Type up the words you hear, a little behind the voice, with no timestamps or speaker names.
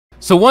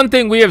So one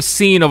thing we have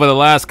seen over the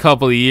last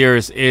couple of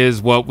years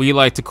is what we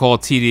like to call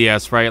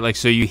TDS, right? Like,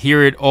 so you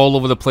hear it all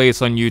over the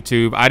place on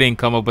YouTube. I didn't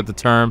come up with the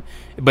term,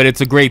 but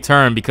it's a great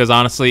term because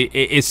honestly,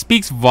 it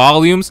speaks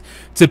volumes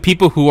to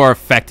people who are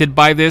affected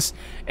by this.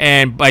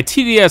 And by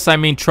TDS, I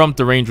mean Trump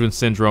derangement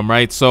syndrome,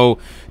 right? So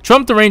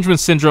Trump derangement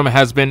syndrome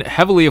has been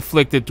heavily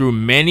afflicted through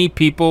many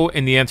people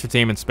in the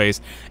entertainment space.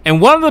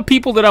 And one of the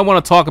people that I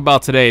want to talk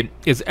about today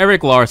is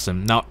Erik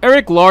Larsen. Now,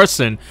 Erik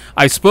Larsen,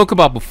 I spoke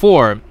about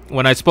before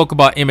when I spoke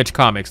about Image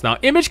Comics. Now,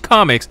 Image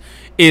Comics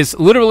is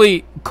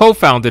literally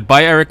co-founded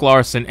by Erik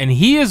Larsen, and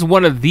he is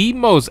one of the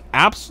most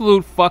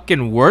absolute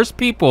fucking worst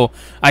people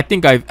I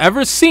think I've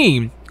ever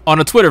seen on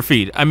a Twitter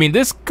feed. I mean,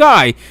 this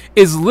guy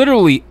is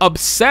literally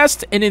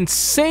obsessed and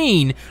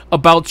insane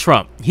about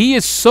Trump. He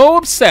is so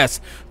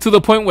obsessed to the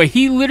point where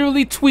he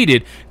literally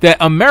tweeted that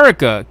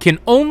America can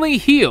only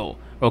heal.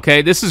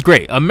 Okay, this is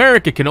great.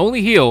 America can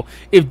only heal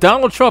if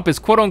Donald Trump is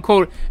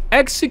quote-unquote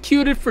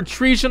executed for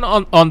treason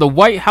on the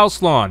White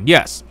House lawn.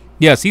 Yes,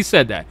 he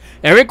said that.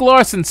 Erik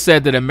Larsen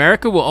said that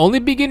America will only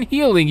begin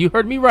healing, you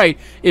heard me right,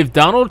 if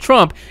Donald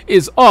Trump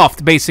is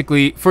offed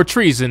basically for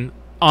treason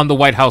on the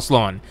White House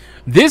lawn.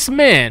 This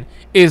man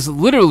is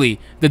literally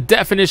the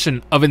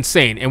definition of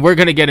insane, and we're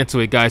going to get into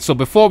it, guys. So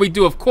before we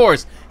do, of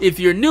course, if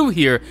you're new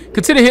here,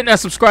 consider hitting that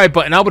subscribe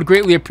button. I would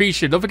greatly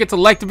appreciate it. Don't forget to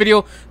like the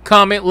video,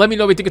 comment, let me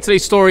know what you think of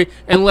today's story,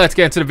 and let's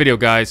get into the video,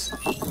 guys.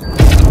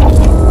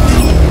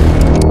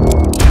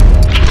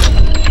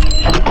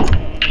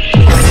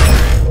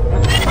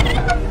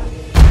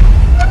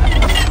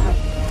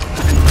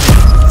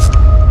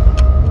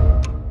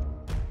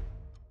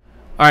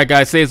 Alright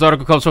guys, today's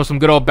article comes from some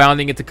good old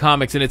bounding into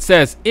comics, and it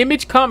says,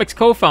 Image Comics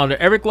co-founder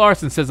Erik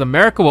Larsen says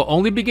America will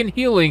only begin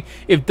healing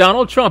if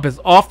Donald Trump is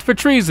offed for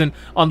treason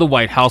on the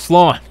White House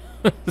lawn.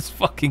 This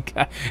fucking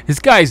guy, this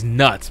guy's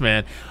nuts,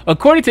 man.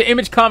 According to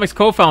Image Comics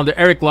co-founder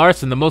Erik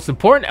Larsen, the most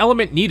important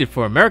element needed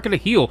for America to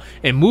heal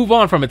and move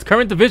on from its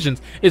current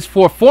divisions is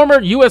for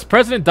former U.S.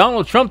 President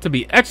Donald Trump to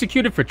be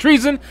executed for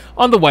treason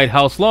on the White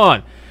House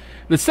lawn.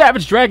 The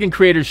Savage Dragon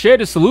creators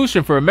shared a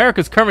solution for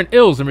America's current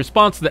ills in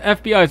response to the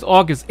FBI's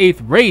August 8th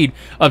raid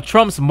of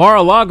Trump's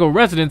Mar-a-Lago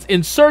residence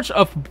in search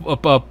of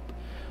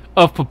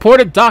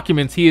purported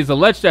documents he is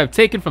alleged to have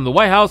taken from the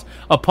White House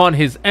upon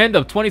his end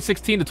of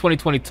 2016 to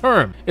 2020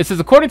 term. It says,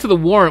 according to the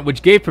warrant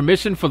which gave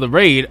permission for the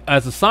raid,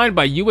 as assigned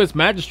by U.S.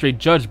 Magistrate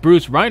Judge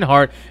Bruce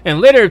Reinhardt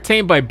and later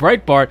obtained by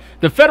Breitbart,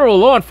 the federal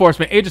law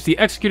enforcement agency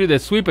executed a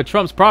sweep of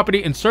Trump's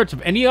property in search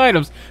of any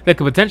items that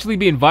could potentially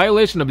be in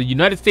violation of the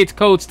United States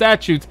Code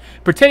statutes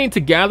pertaining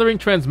to gathering,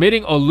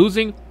 transmitting, or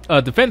losing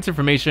defense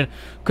information,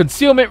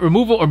 concealment,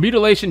 removal, or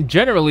mutilation,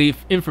 generally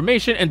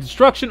information, and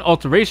destruction,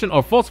 alteration,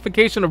 or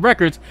falsification of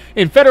records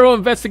in federal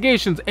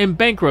investigations and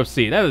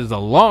bankruptcy. That is a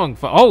long...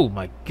 Oh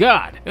my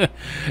god.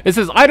 It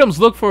says items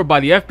looked for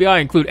by the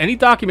FBI include any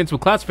documents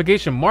with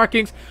classification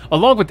markings,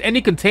 along with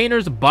any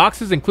containers,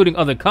 boxes, including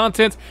other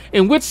contents,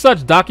 in which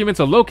such documents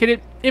are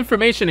located,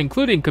 information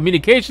including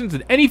communications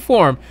in any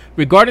form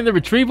regarding the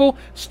retrieval,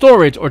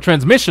 storage, or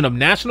transmission of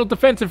national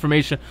defense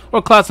information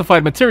or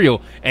classified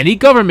material, any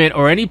government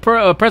or any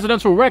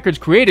presidential records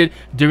created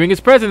during his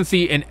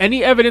presidency, and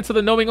any evidence of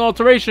the knowing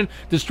alteration,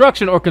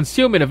 destruction, or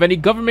concealment of any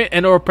government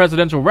and or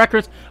presidential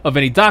records of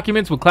any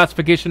documents with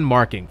classification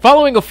marking.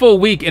 Following a full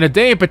week and a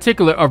day in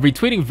particular of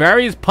retweeting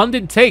various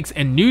pundit takes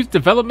and news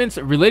developments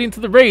relating to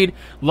the raid,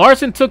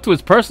 Larsen took to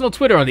his personal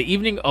Twitter on the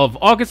evening of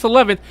August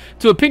 11th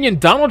to opinion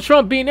Donald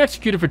Trump being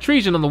executed for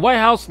treason on the White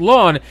House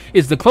lawn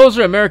is the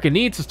closure America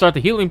needs to start the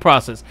healing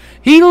process.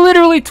 He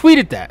literally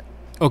tweeted that,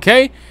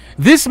 okay?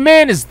 This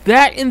man is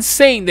that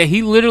insane that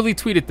he literally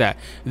tweeted that.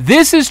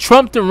 This is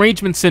Trump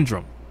derangement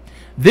syndrome.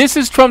 This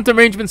is Trump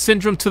derangement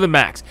syndrome to the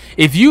max.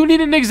 If you need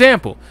an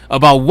example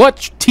about what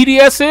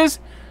TDS is,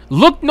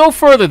 look no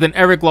further than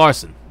Erik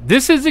Larsen.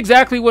 This is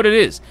exactly what it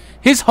is.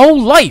 His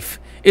whole life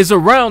is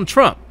around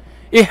Trump.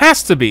 It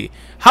has to be.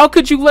 How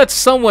could you let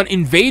someone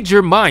invade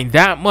your mind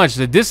that much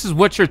that this is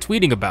what you're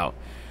tweeting about?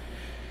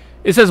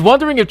 It says,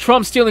 wondering if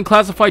Trump stealing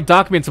classified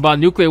documents about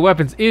nuclear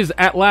weapons is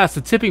at last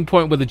a tipping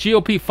point where the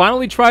GOP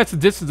finally tries to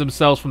distance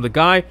themselves from the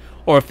guy,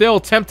 or if they'll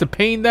attempt to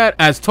paint that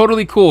as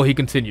totally cool, he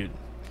continued.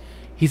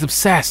 He's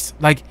obsessed.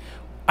 Like,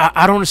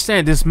 I don't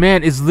understand. This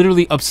man is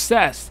literally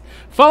obsessed.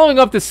 Following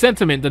up this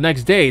sentiment the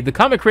next day, the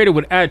comic creator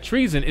would add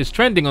treason is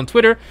trending on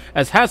Twitter.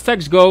 As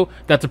hashtags go,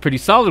 that's a pretty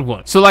solid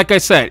one. So like I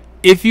said,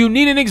 if you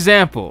need an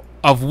example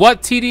of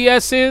what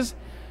TDS is,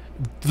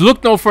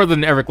 look no further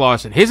than Erik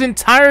Larsen. His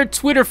entire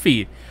Twitter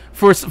feed,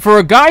 for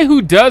a guy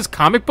who does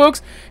comic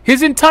books,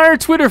 his entire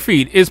Twitter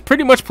feed is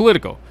pretty much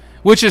political,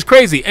 which is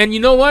crazy. And you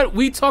know what?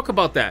 We talk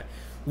about that.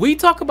 We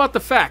talk about the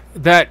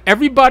fact that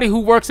everybody who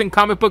works in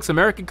comic books,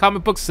 American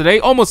comic books today,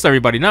 almost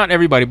everybody, not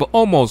everybody, but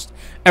almost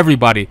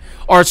everybody,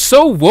 are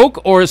so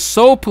woke or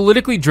so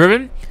politically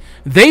driven,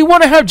 they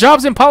want to have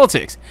jobs in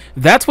politics.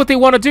 That's what they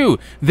want to do.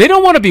 They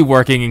don't want to be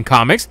working in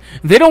comics.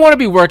 They don't want to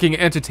be working in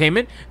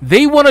entertainment.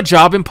 They want a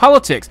job in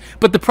politics.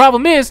 But the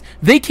problem is,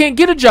 they can't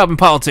get a job in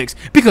politics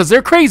because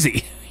they're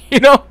crazy. You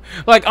know,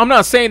 like, I'm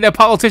not saying that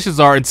politicians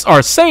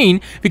are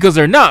sane, because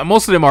they're not.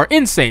 Most of them are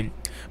insane.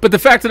 But the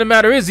fact of the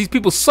matter is, these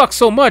people suck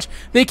so much,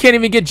 they can't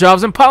even get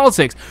jobs in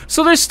politics.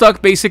 So they're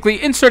stuck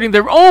basically inserting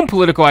their own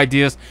political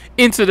ideas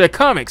into their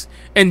comics.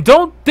 And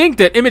don't think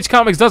that Image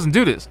Comics doesn't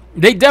do this.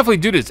 They definitely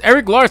do this.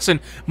 Erik Larsen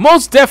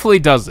most definitely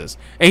does this.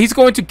 And he's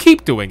going to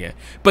keep doing it.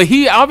 But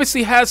he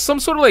obviously has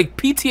some sort of like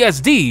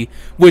PTSD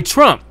with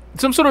Trump.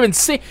 Some sort of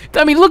insane...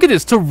 I mean, look at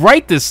this. To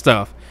write this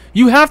stuff,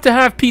 you have to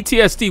have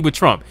PTSD with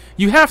Trump.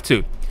 You have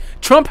to.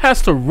 Trump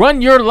has to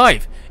run your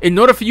life in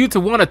order for you to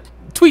want to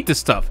tweet this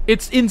stuff.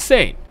 It's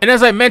insane. And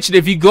as I mentioned,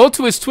 if you go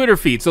to his Twitter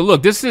feed, so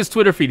look, this is his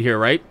Twitter feed here,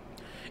 right?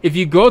 If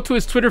you go to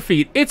his Twitter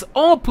feed, it's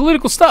all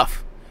political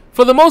stuff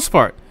for the most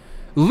part.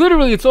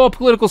 Literally, it's all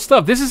political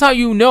stuff. This is how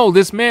you know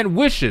this man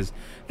wishes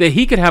that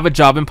he could have a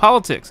job in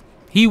politics.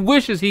 He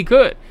wishes he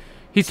could.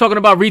 He's talking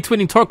about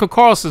retweeting Tucker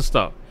Carlson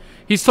stuff.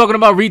 He's talking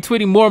about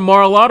retweeting more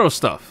Mar-a-Lago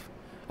stuff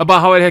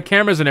about how it had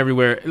cameras and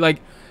everywhere.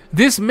 Like,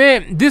 this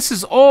man, this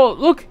is all,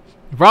 look,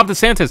 Rob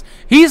DeSantis,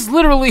 he's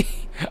literally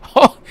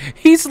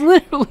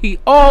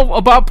all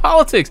about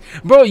politics.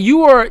 Bro,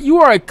 you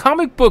are a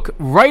comic book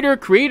writer,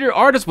 creator,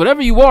 artist,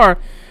 whatever you are.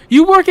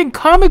 You work in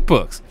comic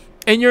books,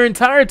 and your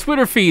entire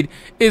Twitter feed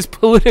is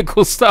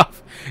political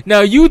stuff. Now,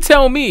 you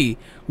tell me,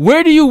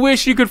 where do you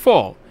wish you could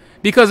fall?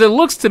 Because it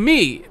looks to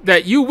me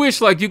that you wish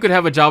like you could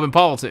have a job in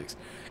politics.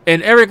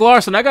 And Erik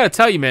Larsen, I gotta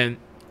tell you, man,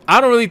 I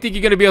don't really think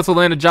you're going to be able to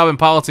land a job in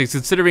politics,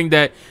 considering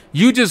that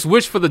you just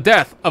wish for the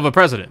death of a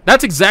president.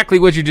 That's exactly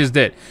what you just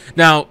did.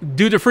 Now,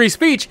 due to free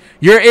speech,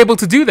 you're able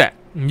to do that.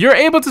 You're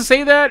able to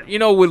say that, you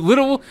know, with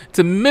little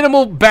to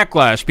minimal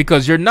backlash,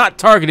 because you're not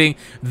targeting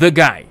the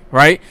guy,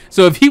 right?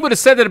 So if he would have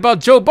said that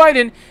about Joe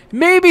Biden,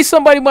 maybe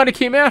somebody might have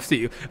came after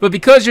you. But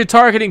because you're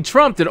targeting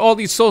Trump that all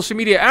these social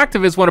media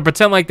activists want to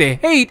pretend like they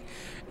hate,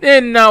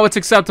 and now it's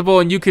acceptable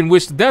and you can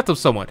wish the death of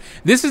someone.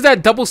 This is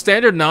that double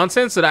standard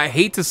nonsense that I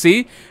hate to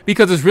see,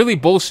 because it's really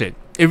bullshit.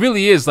 It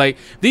really is. Like,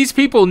 these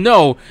people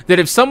know that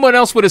if someone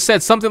else would have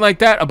said something like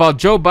that about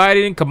Joe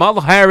Biden,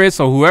 Kamala Harris,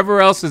 or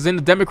whoever else is in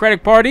the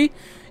Democratic Party,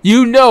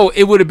 you know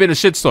it would have been a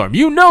shitstorm.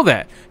 You know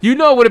that. You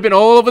know it would have been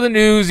all over the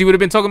news. You would have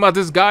been talking about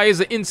this guy is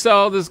an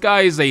incel, this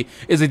guy is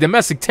a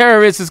domestic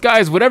terrorist, this guy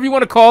is whatever you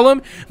want to call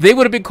him. They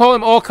would have been calling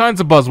him all kinds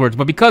of buzzwords.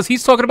 But because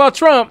he's talking about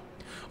Trump,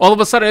 all of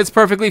a sudden it's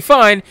perfectly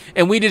fine,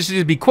 and we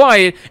just be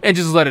quiet and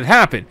just let it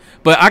happen.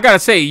 But I gotta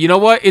say, you know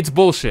what? It's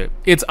bullshit.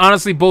 It's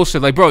honestly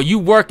bullshit. Like, bro, you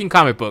work in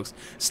comic books.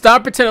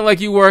 Stop pretending like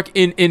you work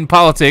in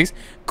politics.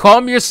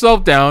 Calm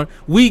yourself down.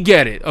 We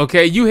get it,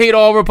 okay? You hate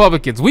all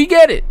Republicans. We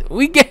get it.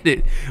 We get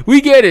it.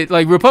 We get it.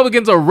 Like,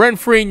 Republicans are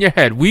rent-free in your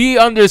head. We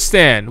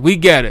understand. We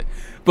get it.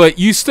 But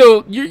you're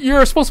supposed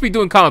to be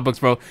doing comic books,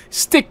 bro.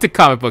 Stick to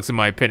comic books, in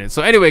my opinion.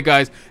 So anyway,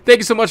 guys, thank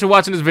you so much for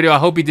watching this video. I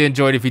hope you did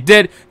enjoy it. If you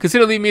did,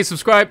 consider leaving me a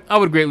subscribe. I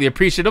would greatly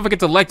appreciate it. Don't forget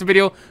to like the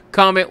video,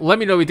 comment, let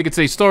me know what you think of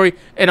today's story,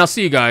 and I'll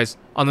see you guys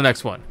on the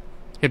next one.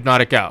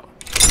 Hypnotic out.